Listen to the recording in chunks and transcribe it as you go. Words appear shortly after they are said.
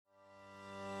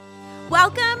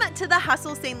Welcome to the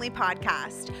Hustle Sanely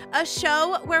podcast, a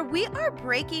show where we are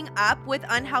breaking up with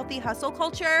unhealthy hustle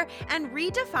culture and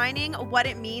redefining what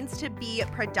it means to be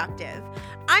productive.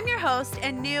 I'm your host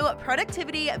and new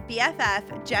productivity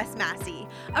BFF, Jess Massey.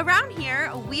 Around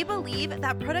here, we believe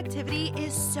that productivity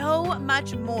is so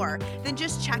much more than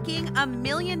just checking a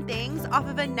million things off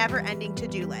of a never-ending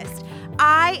to-do list.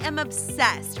 I am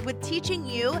obsessed with teaching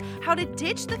you how to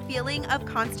ditch the feeling of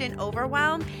constant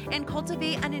overwhelm and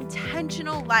cultivate an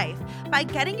intentional life by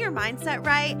getting your mindset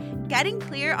right, getting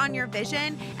clear on your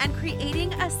vision, and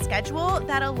creating a schedule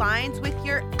that aligns with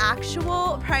your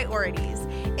actual priorities.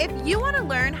 If you want to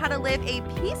learn how to live a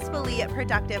peacefully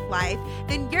productive life,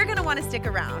 then you're going to want to stick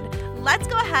around. Let's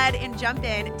go ahead and jump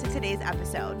in to today's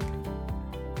episode.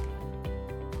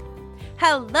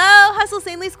 Hello, Hustle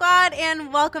Sanely Squad,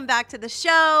 and welcome back to the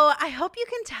show. I hope you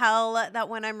can tell that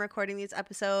when I'm recording these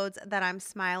episodes that I'm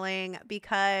smiling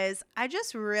because I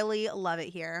just really love it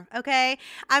here, okay?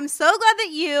 I'm so glad that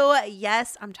you,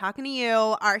 yes, I'm talking to you,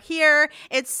 are here.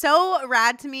 It's so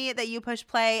rad to me that you push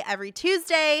play every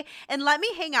Tuesday and let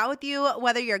me hang out with you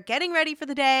whether you're getting ready for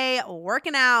the day,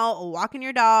 working out, walking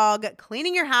your dog,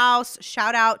 cleaning your house,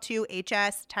 shout out to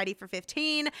HS Tidy for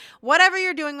 15, whatever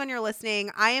you're doing when you're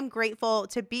listening. I am grateful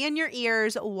to be in your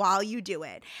ears while you do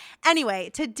it. Anyway,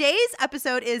 today's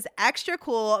episode is extra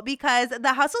cool because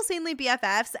the Hustle Sanely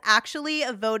BFFs actually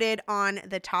voted on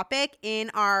the topic in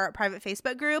our private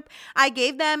Facebook group. I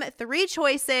gave them 3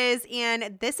 choices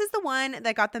and this is the one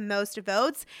that got the most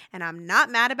votes, and I'm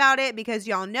not mad about it because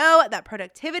y'all know that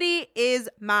productivity is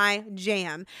my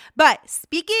jam. But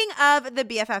speaking of the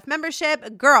BFF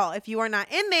membership, girl, if you are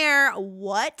not in there,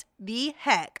 what the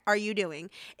heck are you doing?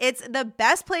 It's the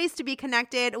best place to be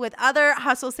connected with other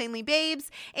Hustle Sanely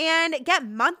babes and get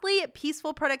monthly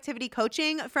peaceful productivity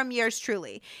coaching from yours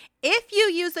truly. If you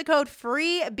use the code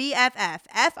FREEBFF,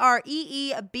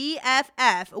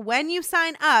 FREEBFF, when you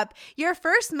sign up, your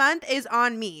first month is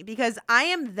on me because I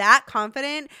am that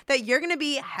confident that you're going to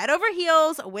be head over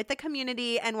heels with the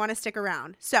community and want to stick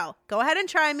around. So go ahead and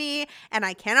try me, and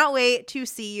I cannot wait to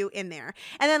see you in there.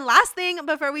 And then last thing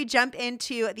before we jump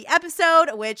into the episode,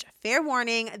 which fair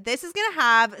warning, this is going to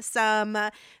have some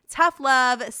tough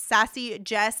love, sassy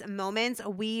Jess moments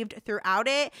weaved throughout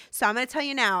it. So I'm going to tell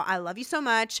you now, I love you so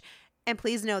much. And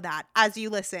please know that as you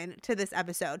listen to this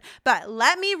episode. But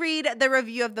let me read the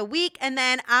review of the week, and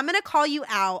then I'm going to call you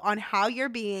out on how you're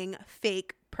being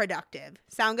fake productive.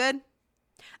 Sound good?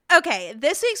 Okay,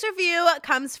 this week's review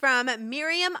comes from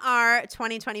Miriam R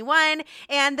 2021,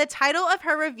 and the title of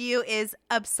her review is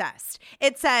Obsessed.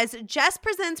 It says, Jess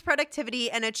presents productivity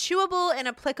in a chewable and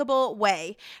applicable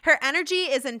way. Her energy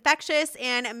is infectious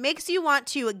and makes you want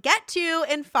to get to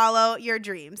and follow your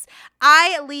dreams.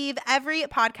 I leave every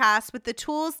podcast with the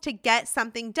tools to get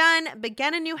something done,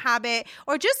 begin a new habit,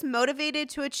 or just motivated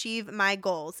to achieve my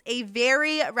goals. A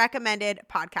very recommended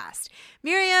podcast.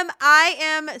 Miriam, I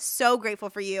am so grateful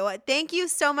for you. Thank you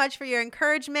so much for your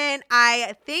encouragement.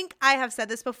 I think I have said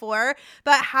this before,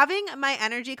 but having my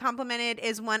energy complimented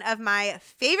is one of my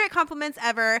favorite compliments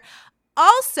ever.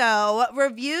 Also,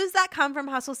 reviews that come from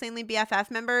Hustle Sanely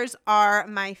BFF members are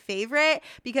my favorite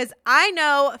because I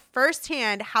know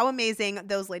firsthand how amazing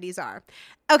those ladies are.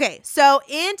 Okay, so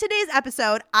in today's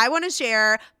episode, I want to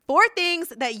share 4 things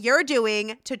that you're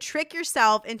doing to trick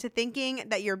yourself into thinking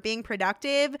that you're being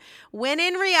productive, when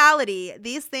in reality,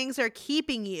 these things are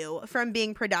keeping you from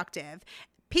being productive.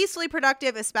 Peacefully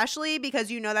productive, especially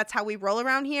because you know that's how we roll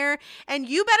around here. And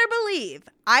you better believe,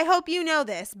 I hope you know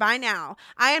this by now,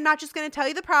 I am not just going to tell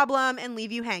you the problem and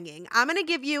leave you hanging. I'm going to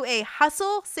give you a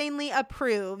Hustle Sanely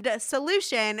approved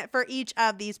solution for each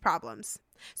of these problems.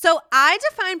 So I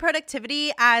define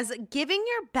productivity as giving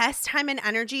your best time and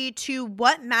energy to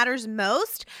what matters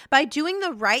most by doing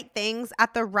the right things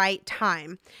at the right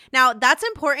time. Now, that's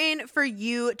important for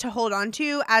you to hold on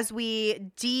to as we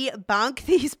debunk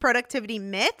these productivity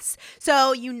myths.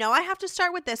 So you know I have to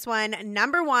start with this one.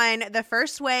 Number 1, the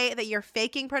first way that you're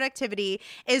faking productivity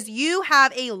is you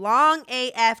have a long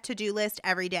AF to-do list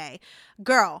every day.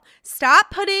 Girl,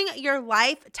 stop putting your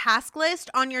life task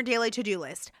list on your daily to-do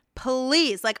list.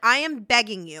 Please, I am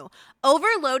begging you.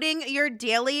 Overloading your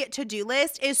daily to-do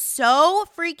list is so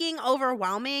freaking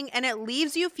overwhelming, and it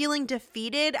leaves you feeling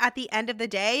defeated at the end of the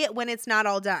day when it's not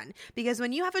all done. Because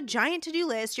when you have a giant to-do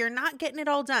list, you're not getting it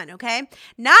all done, okay?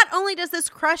 Not only does this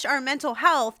crush our mental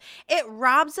health, it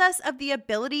robs us of the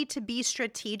ability to be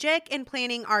strategic in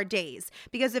planning our days.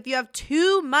 Because if you have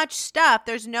too much stuff,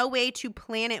 there's no way to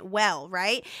plan it well,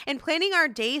 right? And planning our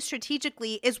days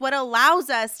strategically is what allows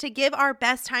us to give our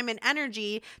best time and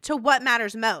energy to what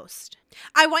matters most.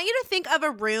 I want you to think of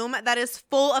a room that is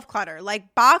full of clutter,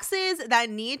 like boxes that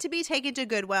need to be taken to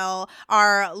Goodwill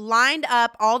are lined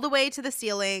up all the way to the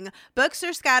ceiling. Books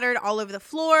are scattered all over the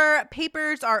floor.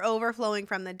 Papers are overflowing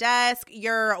from the desk.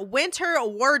 Your winter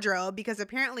wardrobe, because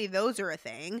apparently those are a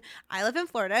thing. I live in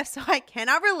Florida, so I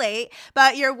cannot relate,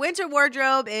 but your winter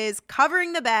wardrobe is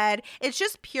covering the bed. It's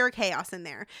just pure chaos in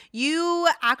there. You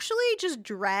actually just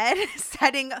dread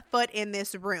setting foot in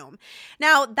this room.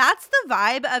 Now, that's the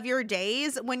vibe of your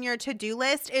days when your to-do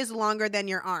list is longer than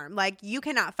your arm. Like, you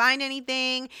cannot find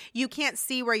anything, you can't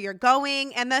see where you're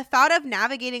going, and the thought of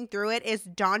navigating through it is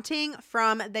daunting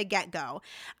from the get-go.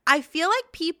 I feel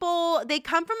like people, they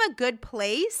come from a good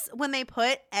place when they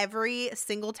put every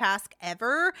single task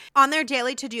ever on their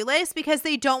daily to-do list because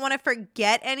they don't want to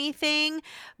forget anything.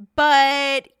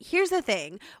 But here's the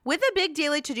thing. With a big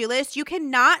daily to-do list, you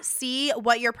cannot see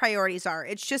what your priorities are.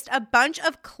 It's just a bunch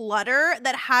of clutter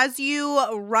that has you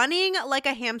running like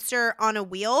a hamster on a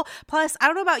wheel. Plus, I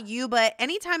don't know about you, but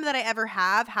anytime that I ever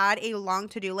have had a long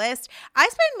to-do list, I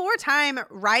spend more time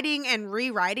writing and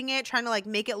rewriting it, trying to like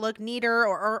make it look neater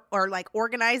or like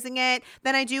organizing it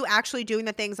than I do actually doing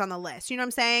the things on the list. You know what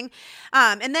I'm saying?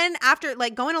 And then after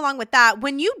like going along with that,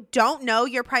 when you don't know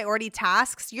your priority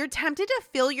tasks, you're tempted to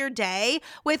fill your day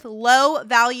with low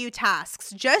value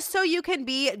tasks just so you can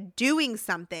be doing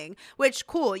something, which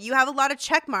cool. You have a lot of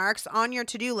check marks on your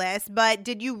to-do list, but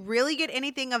did you really get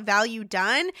anything of value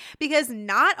done? Because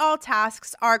not all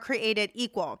tasks are created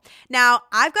equal. Now,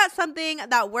 I've got something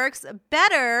that works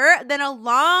better than a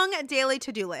long daily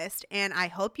to-do list, and I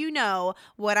hope you know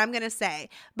what I'm going to say.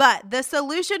 But the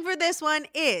solution for this one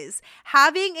is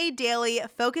having a daily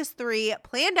Focus 3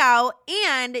 planned out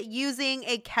and using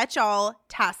a catch-all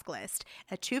task list.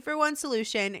 A 2-for-1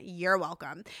 solution. You're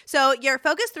welcome. So your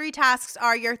Focus 3 tasks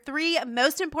are your 3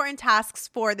 most important tasks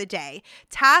for the day.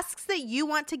 Tasks that you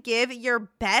want to give your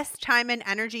best time and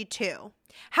energy to.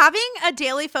 Having a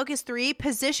daily Focus 3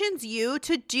 positions you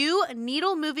to do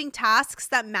needle-moving tasks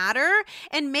that matter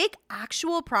and make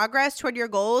actual progress toward your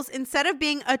goals instead of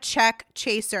being a check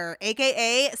chaser,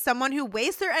 aka someone who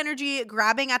wastes their energy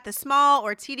grabbing at the small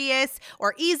or tedious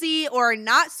or easy or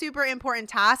not super important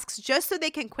tasks just so they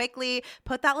can quickly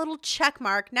put that little check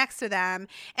mark next to them,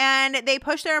 and they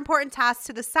push their important tasks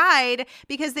to the side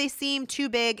because they seem too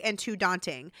big and too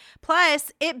daunting.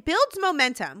 Plus, it builds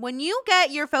momentum. When you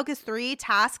get your Focus 3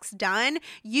 tasks done,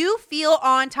 you feel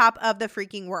on top of the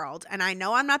freaking world. And I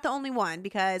know I'm not the only one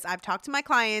because I've talked to my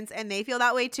clients and they feel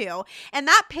that way too. And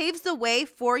that paves the way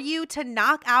for you to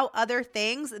knock out other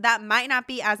things that might not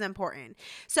be as important.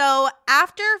 So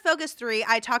after Focus 3,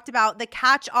 I talked about the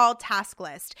catch-all task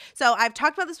list. So I've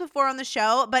talked about this before on the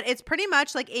show, but it's pretty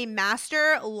much like a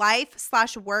master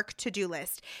life/work to-do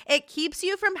list. It keeps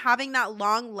you from having that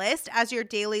long list as your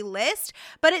daily list,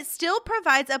 but it still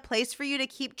provides a place for you to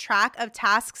keep track of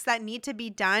tasks that need to be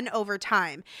done over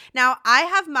time. Now, I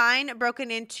have mine broken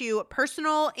into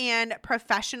personal and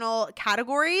professional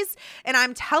categories, and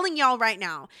I'm telling y'all right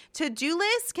now, to-do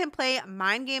lists can play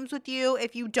mind games with you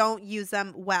if you don't use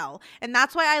them well. And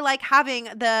that's why I like having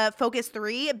the Focus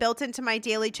 3 built into my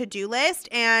daily to-do list.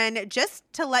 And just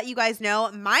to let you guys know,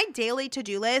 my daily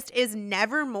to-do list is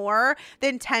never more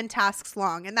than 10 tasks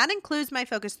long, and that includes my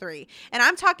Focus 3. And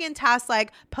I'm talking tasks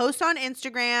like post on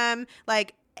Instagram,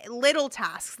 like little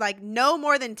tasks, like no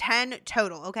more than 10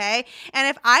 total, okay? And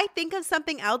if I think of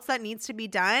something else that needs to be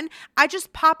done, I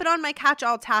just pop it on my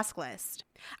catch-all task list.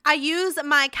 I use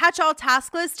my catch-all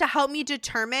task list to help me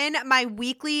determine my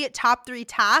weekly top 3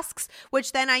 tasks,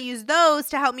 which then I use those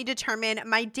to help me determine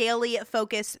my daily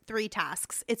Focus 3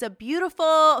 tasks. It's a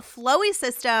beautiful, flowy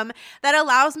system that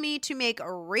allows me to make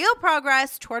real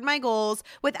progress toward my goals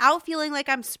without feeling like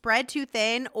I'm spread too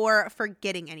thin or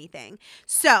forgetting anything.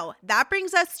 So that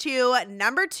brings us to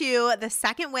number 2, the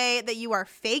second way that you are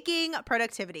faking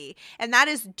productivity, and that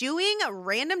is doing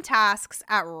random tasks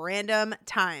at random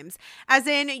times. As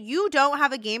in, you don't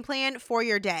have a game plan for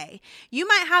your day. You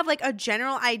might have like a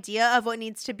general idea of what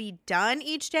needs to be done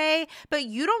each day, but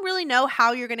you don't really know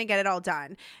how you're going to get it all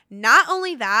done. Not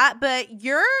only that, but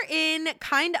you're in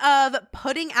kind of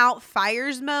putting out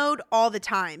fires mode all the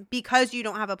time because you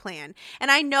don't have a plan. And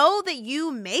I know that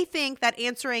you may think that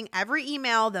answering every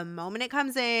email the moment it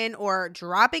comes in or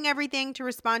dropping everything to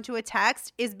respond to a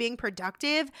text is being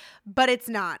productive, but it's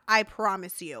not. I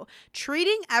promise you.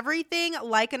 Treating everything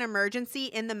like an emergency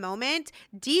urgency in the moment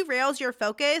derails your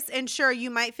focus. And sure, you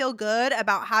might feel good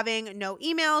about having no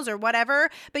emails or whatever,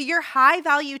 but your high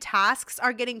value tasks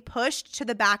are getting pushed to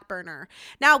the back burner.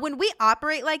 Now, when we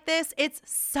operate like this, it's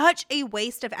such a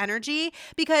waste of energy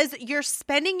because you're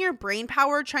spending your brain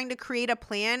power trying to create a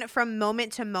plan from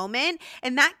moment to moment,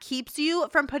 and that keeps you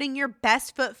from putting your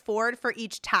best foot forward for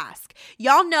each task.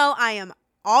 Y'all know I am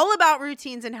all about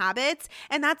routines and habits,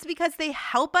 and that's because they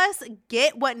help us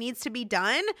get what needs to be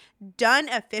done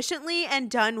efficiently and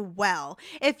done well.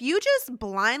 If you just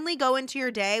blindly go into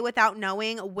your day without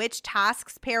knowing which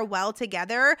tasks pair well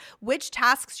together, which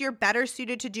tasks you're better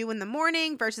suited to do in the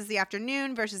morning versus the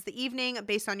afternoon versus the evening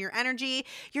based on your energy,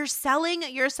 you're selling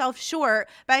yourself short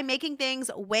by making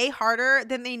things way harder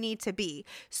than they need to be.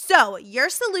 So your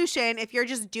solution, if you're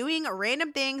just doing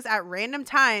random things at random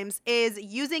times, is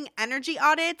using energy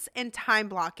audits and time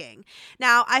blocking.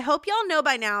 Now, I hope y'all know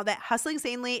by now that Hustling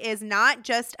Sanely is not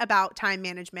just about time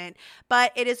management,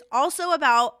 but it is also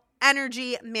about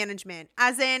energy management,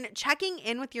 as in checking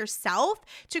in with yourself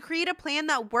to create a plan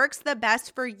that works the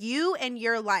best for you and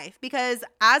your life. Because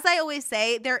as I always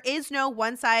say, there is no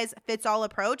one size fits all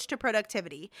approach to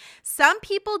productivity. Some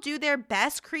people do their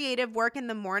best creative work in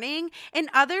the morning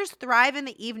and others thrive in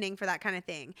the evening for that kind of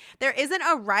thing. There isn't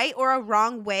a right or a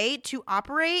wrong way to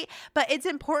operate, but it's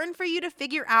important for you to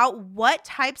figure out what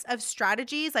types of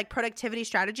strategies, like productivity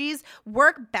strategies,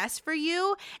 work best for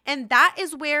you. And that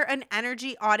is where an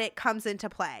energy audit comes into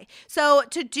play. So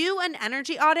to do an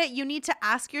energy audit, you need to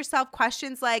ask yourself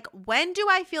questions like, when do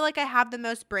I feel like I have the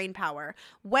most brain power?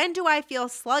 When do I feel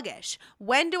sluggish?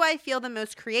 When do I feel the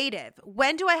most creative?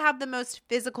 When do I have the most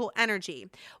physical energy?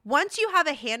 Once you have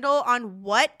a handle on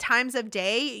what times of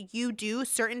day you do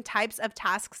certain types of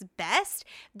tasks best,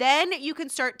 then you can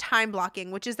start time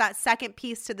blocking, which is that second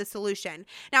piece to the solution.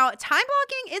 Now, time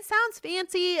blocking, it sounds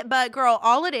fancy, but girl,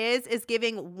 all it is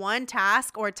giving one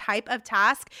task or type of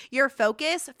task your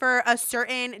focus for a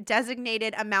certain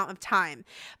designated amount of time.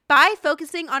 By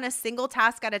focusing on a single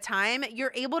task at a time,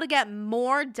 you're able to get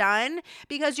more done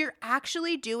because you're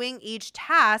actually doing each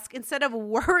task instead of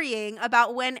worrying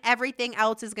about when everything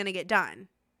else is going to get done.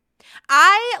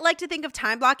 I like to think of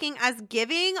time blocking as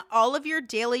giving all of your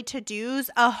daily to-dos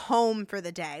a home for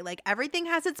the day. Like everything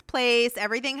has its place,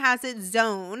 everything has its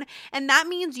zone, and that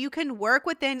means you can work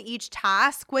within each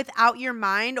task without your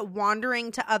mind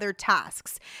wandering to other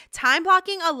tasks. Time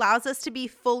blocking allows us to be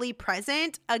fully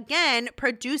present, again,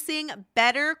 producing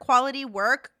better quality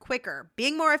work quicker,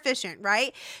 being more efficient,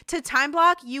 right? To time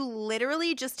block, you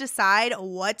literally just decide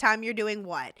what time you're doing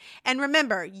what. And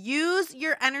remember, use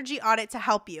your energy audit to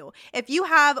help you. If you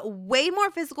have way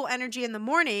more physical energy in the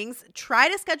mornings, try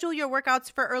to schedule your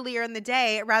workouts for earlier in the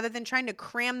day rather than trying to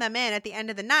cram them in at the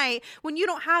end of the night when you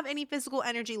don't have any physical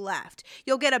energy left.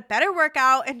 You'll get a better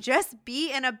workout and just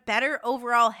be in a better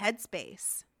overall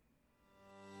headspace.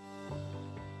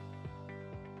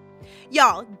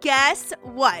 Y'all, guess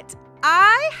what?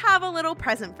 I have a little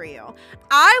present for you.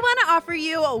 I want to offer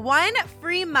you 1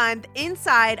 free month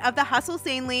inside of the Hustle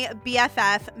Sanely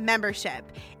BFF membership.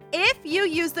 If you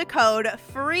use the code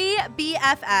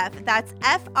FREEBFF, that's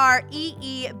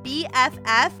FREEBFF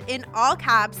in all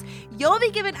caps, you'll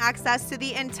be given access to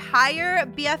the entire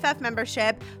BFF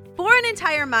membership for an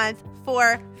entire month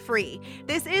for free.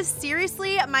 This is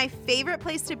seriously my favorite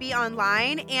place to be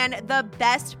online and the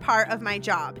best part of my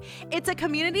job. It's a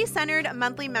community-centered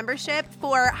monthly membership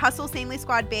for Hustle Sanely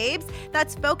Squad babes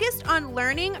that's focused on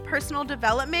learning personal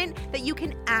development that you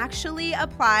can actually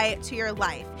apply to your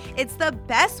life. It's the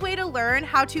best way to learn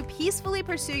how to peacefully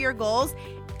pursue your goals,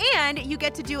 and you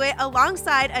get to do it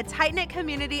alongside a tight-knit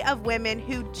community of women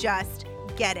who just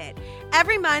get it.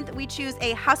 Every month, we choose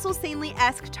a Hustle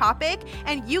Sanely-esque topic,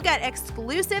 and you get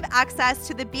exclusive access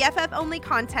to the BFF-only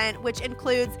content, which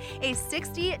includes a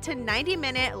 60 to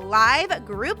 90-minute live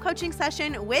group coaching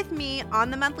session with me on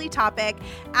the monthly topic,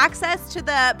 access to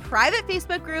the private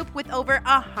Facebook group with over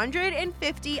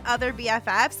 150 other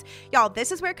BFFs. Y'all,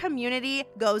 this is where community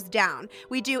goes down.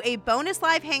 We do a bonus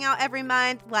live hangout every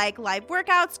month, like live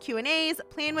workouts, Q&As,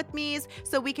 plan with me's,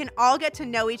 so we can all get to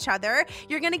know each other.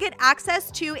 You're going to get access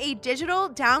to a digital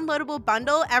downloadable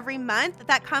bundle every month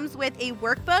that comes with a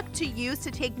workbook to use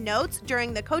to take notes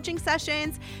during the coaching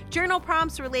sessions, journal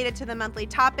prompts related to the monthly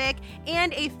topic,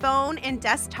 and a phone and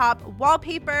desktop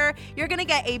wallpaper. You're going to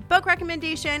get a book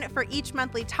recommendation for each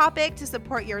monthly topic to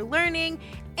support your learning,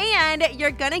 and you're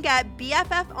going to get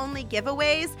BFF-only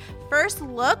giveaways, first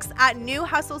looks at new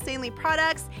Hustle Sanely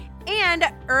products, and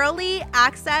early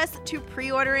access to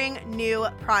pre-ordering new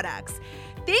products.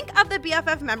 Think of the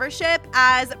BFF membership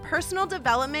as personal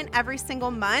development every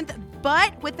single month,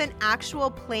 but with an actual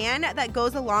plan that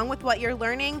goes along with what you're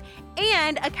learning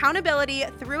and accountability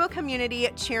through a community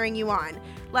cheering you on.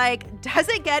 Like, does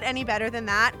it get any better than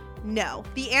that? No.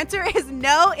 The answer is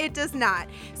no, it does not.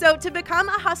 So to become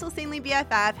a Hustle Sanely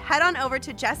BFF, head on over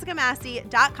to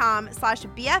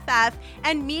jessicamassey.com/BFF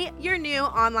and meet your new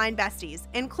online besties,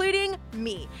 including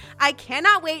me. I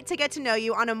cannot wait to get to know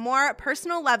you on a more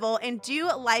personal level and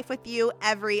do life with you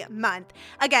every month.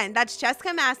 Again, that's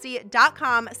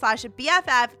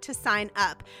jessicamassey.com/BFF to sign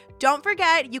up. Don't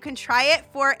forget, you can try it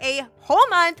for a whole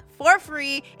month for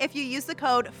free if you use the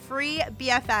code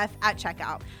FREEBFF at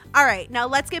checkout. All right, now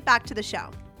let's get back to the show.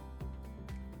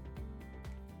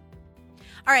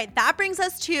 All right, that brings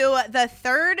us to the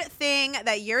third thing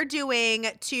that you're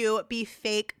doing to be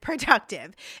fake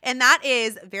productive, and that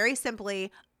is very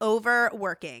simply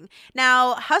overworking.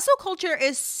 Now, hustle culture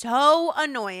is so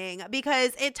annoying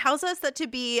because it tells us that to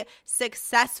be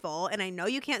successful, and I know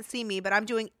you can't see me, but I'm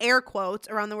doing air quotes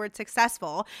around the word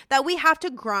successful, that we have to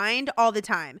grind all the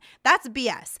time. That's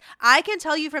BS. I can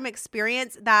tell you from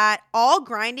experience that all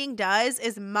grinding does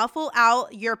is muffle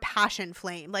out your passion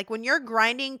flame. Like when you're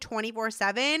grinding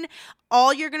 24/7,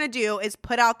 all you're going to do is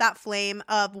put out that flame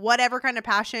of whatever kind of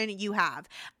passion you have.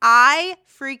 I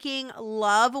freaking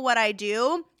love what I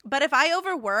do. But if I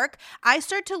overwork, I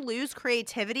start to lose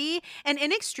creativity, and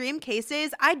in extreme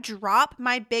cases, I drop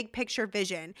my big picture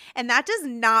vision, and that does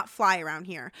not fly around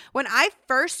here. When I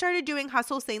first started doing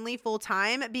Hustle Sanely full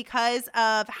time because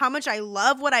of how much I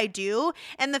love what I do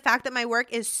and the fact that my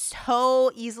work is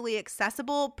so easily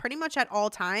accessible pretty much at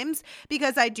all times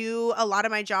because I do a lot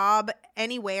of my job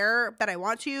anywhere that I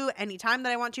want to, anytime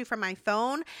that I want to from my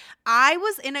phone, I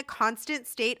was in a constant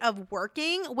state of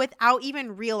working without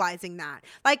even realizing that.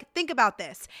 Like, think about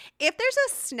this. If there's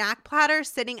a snack platter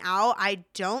sitting out, I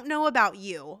don't know about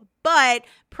you, but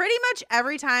pretty much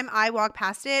every time I walk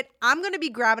past it, I'm going to be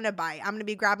grabbing a bite. I'm going to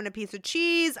be grabbing a piece of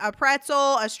cheese, a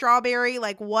pretzel, a strawberry,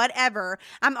 like whatever.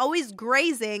 I'm always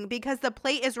grazing because the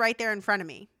plate is right there in front of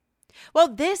me. Well,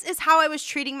 this is how I was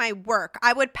treating my work.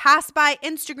 I would pass by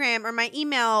Instagram or my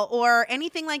email or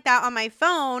anything like that on my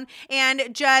phone and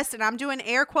I'm doing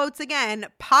air quotes again,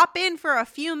 pop in for a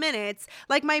few minutes.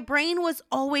 Like my brain was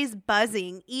always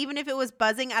buzzing, even if it was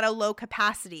buzzing at a low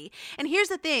capacity. And here's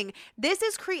the thing, this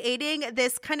is creating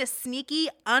this kind of sneaky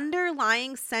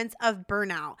underlying sense of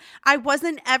burnout. I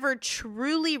wasn't ever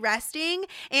truly resting,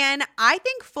 and I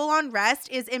think full-on rest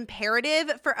is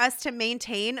imperative for us to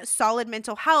maintain solid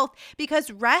mental health, because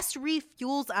rest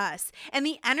refuels us, and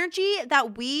the energy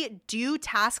that we do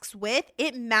tasks with,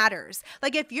 it matters.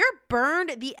 Like if you're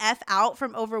burned the F out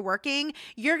from overworking,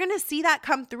 you're going to see that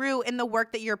come through in the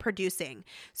work that you're producing.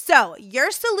 So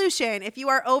your solution, if you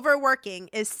are overworking,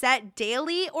 is set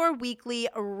daily or weekly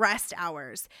rest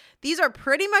hours. These are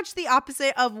pretty much the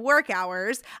opposite of work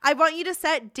hours. I want you to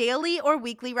set daily or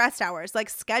weekly rest hours, like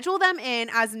schedule them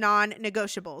in as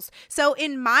non-negotiables. So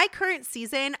in my current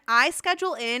season, I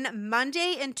schedule in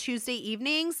Monday and Tuesday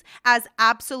evenings as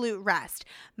absolute rest.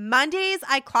 Mondays,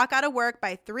 I clock out of work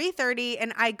by 3:30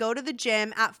 and I go to the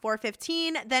gym at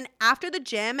 4:15. Then after the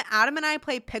gym, Adam and I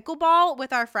play pickleball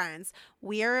with our friends.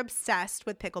 We are obsessed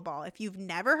with pickleball. If you've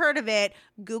never heard of it,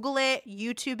 Google it,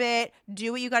 YouTube it,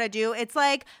 do what you got to do. It's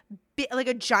like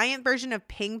a giant version of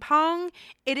ping pong.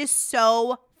 It is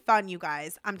so fun, you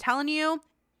guys. I'm telling you.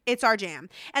 It's our jam.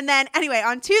 And then anyway,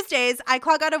 on Tuesdays, I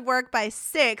clock out of work by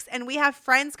 6 and we have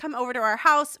friends come over to our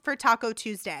house for Taco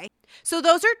Tuesday. So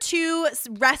those are two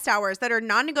rest hours that are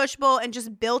non-negotiable and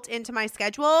just built into my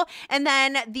schedule. And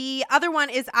then the other one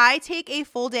is I take a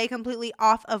full day completely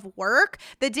off of work.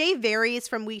 The day varies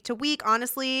from week to week,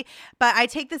 honestly, but I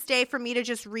take this day for me to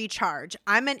just recharge.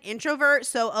 I'm an introvert,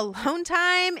 so alone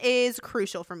time is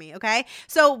crucial for me, okay?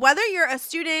 So whether you're a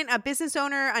student, a business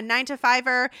owner, a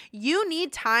 9-to-5er, you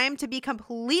need time to be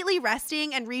completely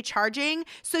resting and recharging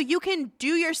so you can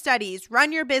do your studies,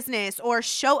 run your business, or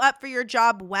show up for your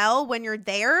job well when you're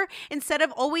there, instead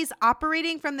of always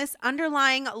operating from this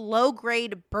underlying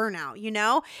low-grade burnout, you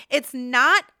know? It's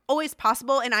not always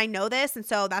possible, and I know this, and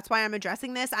so that's why I'm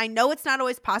addressing this. I know it's not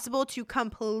always possible to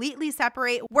completely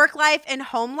separate work life and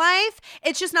home life.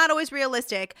 It's just not always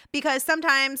realistic, because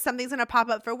sometimes something's going to pop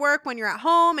up for work when you're at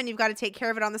home and you've got to take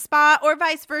care of it on the spot, or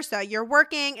vice versa. You're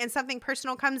working and something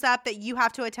personal comes up that you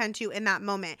have to attend to in that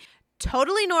moment.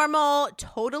 Totally normal,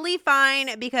 totally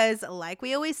fine, because like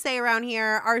we always say around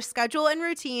here, our schedule and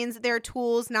routines, they're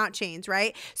tools, not chains,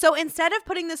 right? So instead of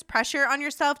putting this pressure on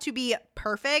yourself to be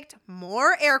perfect,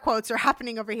 more air quotes are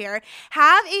happening over here,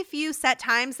 have a few set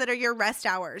times that are your rest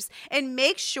hours and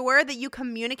make sure that you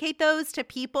communicate those to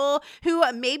people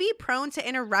who may be prone to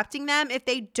interrupting them if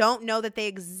they don't know that they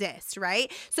exist,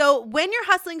 right? So when you're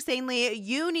hustling sanely,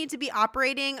 you need to be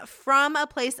operating from a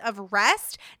place of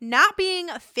rest, not being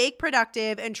fake productive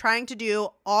and trying to do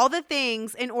all the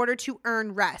things in order to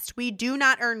earn rest. We do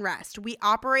not earn rest. We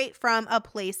operate from a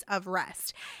place of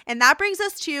rest. And that brings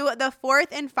us to the fourth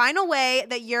and final way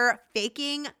that you're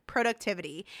faking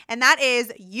productivity. And that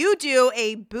is you do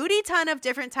a booty ton of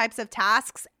different types of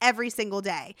tasks every single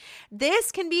day.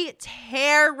 This can be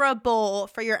terrible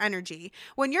for your energy.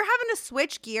 When you're having to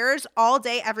switch gears all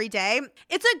day, every day,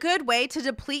 it's a good way to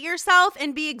deplete yourself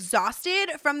and be exhausted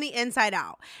from the inside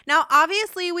out. Now,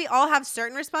 obviously, we all have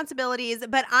certain responsibilities,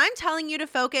 but I'm telling you to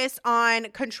focus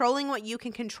on controlling what you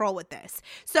can control with this.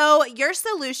 So your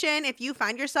solution, if you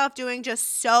find yourself doing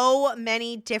just so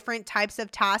many different types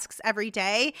of tasks every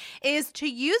day, is to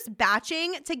use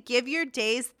batching to give your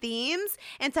days themes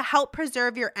and to help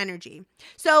preserve your energy.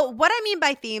 So what I mean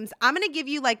by themes, I'm going to give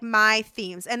you like my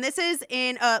themes, and this is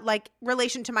in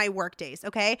relation to my work days,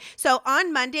 okay? So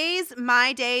on Mondays,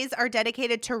 my days are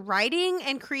dedicated to writing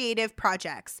and creative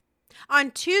projects.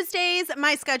 On Tuesdays,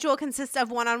 my schedule consists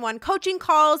of one-on-one coaching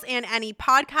calls and any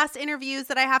podcast interviews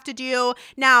that I have to do.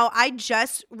 Now, I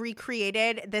just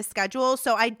recreated this schedule,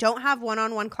 so I don't have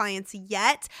one-on-one clients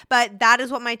yet, but that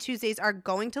is what my Tuesdays are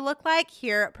going to look like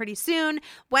here pretty soon.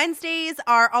 Wednesdays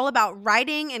are all about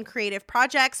writing and creative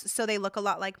projects, so they look a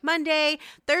lot like Monday.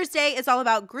 Thursday is all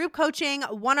about group coaching,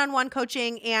 one-on-one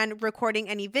coaching, and recording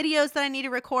any videos that I need to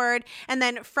record. And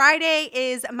then Friday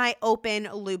is my open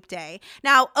loop day.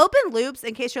 Now, open loops,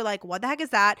 in case you're like, what the heck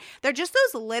is that? They're just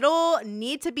those little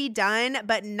need to be done,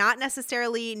 but not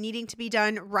necessarily needing to be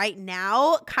done right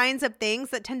now kinds of things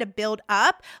that tend to build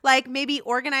up, like maybe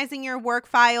organizing your work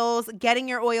files, getting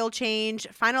your oil change,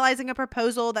 finalizing a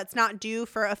proposal that's not due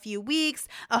for a few weeks,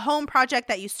 a home project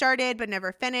that you started but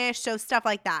never finished, so stuff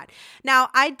like that. Now,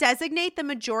 I designate the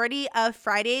majority of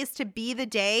Fridays to be the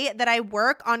day that I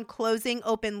work on closing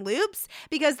open loops,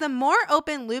 because the more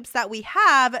open loops that we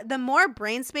have, the more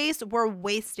brain space we're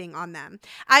wasting on them.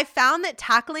 I found that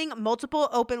tackling multiple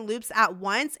open loops at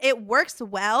once, it works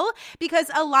well, because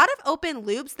a lot of open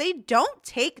loops, they don't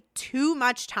take too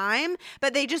much time,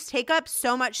 but they just take up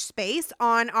so much space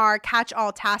on our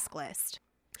catch-all task list.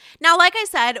 Now, like I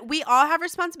said, we all have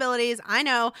responsibilities, I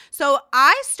know. So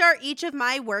I start each of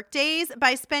my work days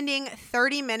by spending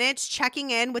 30 minutes checking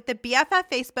in with the BFF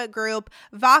Facebook group,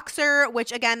 Voxer,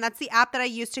 which again, that's the app that I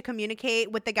use to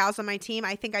communicate with the gals on my team.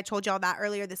 I think I told y'all that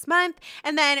earlier this month.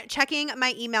 And then checking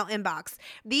my email inbox.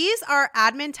 These are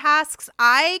admin tasks.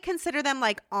 I consider them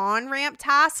like on-ramp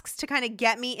tasks to kind of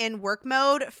get me in work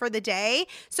mode for the day.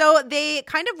 So they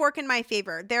kind of work in my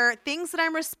favor. They're things that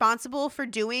I'm responsible for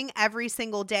doing every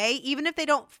single day, even if they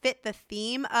don't fit the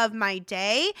theme of my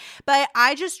day, but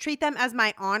I just treat them as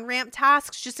my on-ramp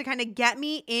tasks just to kind of get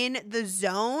me in the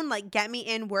zone, like get me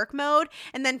in work mode.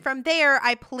 And then from there,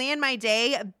 I plan my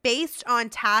day based on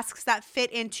tasks that fit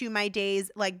into my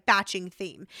day's like batching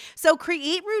theme. So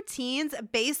create routines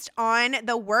based on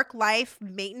the work-life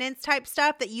maintenance type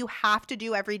stuff that you have to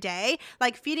do every day,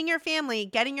 like feeding your family,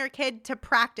 getting your kid to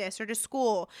practice or to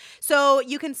school. So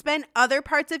you can spend other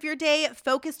parts of your day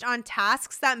focused on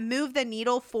tasks that move the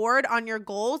needle forward on your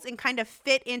goals and kind of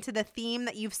fit into the theme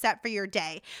that you've set for your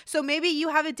day. So maybe you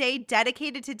have a day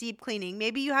dedicated to deep cleaning.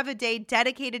 Maybe you have a day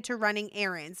dedicated to running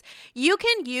errands. You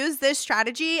can use this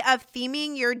strategy of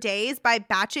theming your days by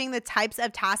batching the types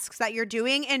of tasks that you're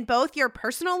doing in both your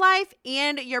personal life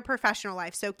and your professional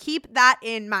life. So keep that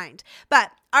in mind. But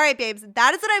all right, babes,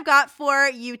 that is what I've got for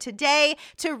you today.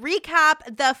 To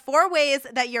recap the 4 ways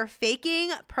that you're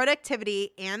faking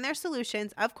productivity and their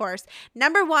solutions, of course.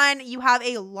 Number 1, you have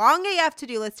a long AF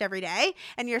to-do list every day,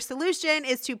 and your solution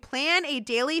is to plan a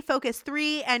daily focus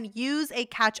 3 and use a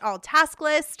catch-all task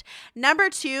list. Number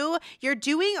 2, you're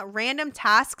doing random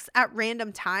tasks at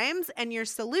random times, and your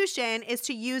solution is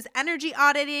to use energy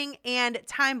auditing and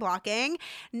time blocking.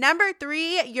 Number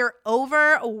 3, you're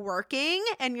overworking,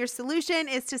 and your solution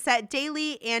is is to set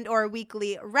daily and or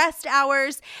weekly rest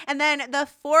hours. And then the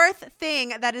fourth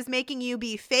thing that is making you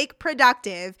be fake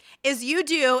productive is you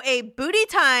do a booty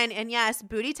ton. And yes,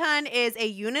 booty ton is a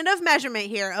unit of measurement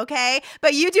here, okay?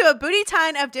 But you do a booty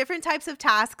ton of different types of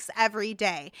tasks every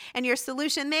day. And your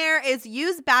solution there is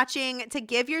use batching to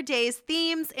give your days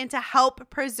themes and to help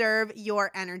preserve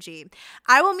your energy.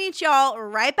 I will meet y'all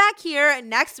right back here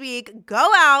next week.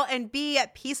 Go out and be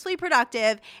peacefully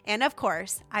productive. And of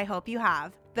course, I hope you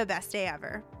have the best day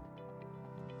ever.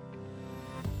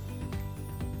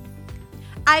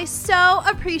 I so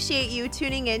appreciate you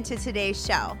tuning in to today's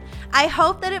show. I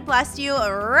hope that it blessed you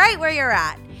right where you're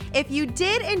at. If you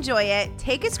did enjoy it,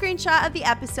 take a screenshot of the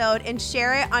episode and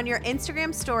share it on your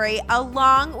Instagram story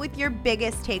along with your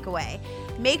biggest takeaway.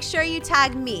 Make sure you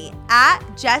tag me at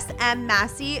Jess M.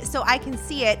 Massey so I can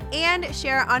see it and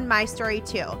share it on my story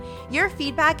too. Your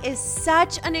feedback is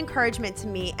such an encouragement to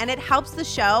me and it helps the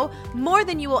show more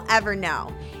than you will ever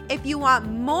know. If you want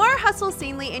more Hustle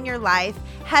Sanely in your life,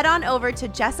 head on over to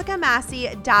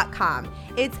jessicamassey.com.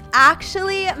 It's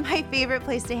actually my favorite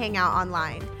place to hang out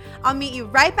online. I'll meet you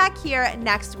right back here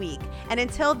next week. And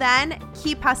until then,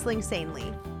 keep hustling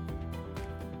sanely.